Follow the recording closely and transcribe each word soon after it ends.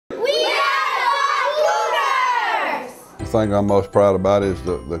thing I'm most proud about is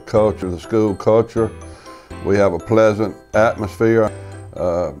the culture, the school culture. We have a pleasant atmosphere.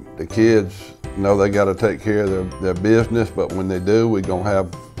 The kids know they got to take care of their business, but when they do, we're going to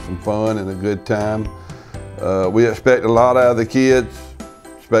have some fun and a good time. We expect a lot out of the kids,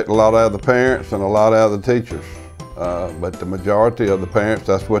 expect a lot out of the parents, and a lot out of the teachers. But the majority of the parents,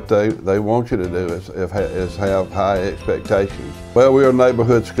 that's what they want you to do, is have high expectations. Well, we're a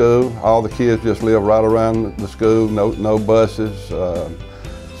neighborhood school. All the kids just live right around the school, no buses.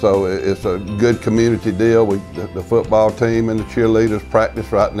 So it's a good community deal. The football team and the cheerleaders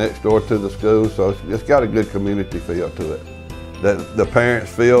practice right next door to the school, so it's got a good community feel to it. The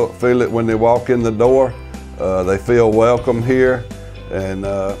parents feel it when they walk in the door. They feel welcome here. And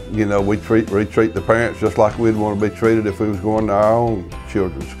you know, we treat the parents just like we'd want to be treated if we was going to our own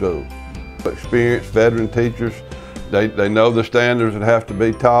children's school. Experienced veteran teachers, they know the standards that have to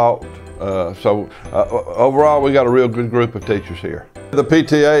be taught. So overall, we got a real good group of teachers here. The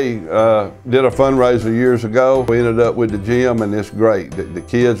PTA did a fundraiser years ago. We ended up with the gym, and it's great. The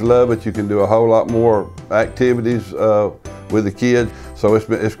kids love it. You can do a whole lot more activities with the kids. So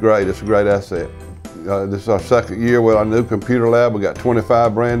it's great. It's a great asset. This is our second year with our new computer lab. We got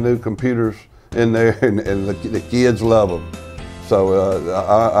 25 brand new computers in there, and the kids love them. So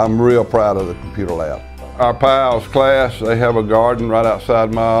I'm real proud of the computer lab. Our PALS class, they have a garden right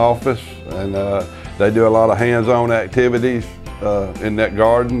outside my office, and they do a lot of hands-on activities in that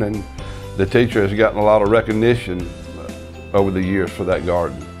garden, and the teacher has gotten a lot of recognition over the years for that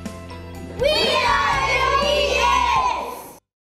garden.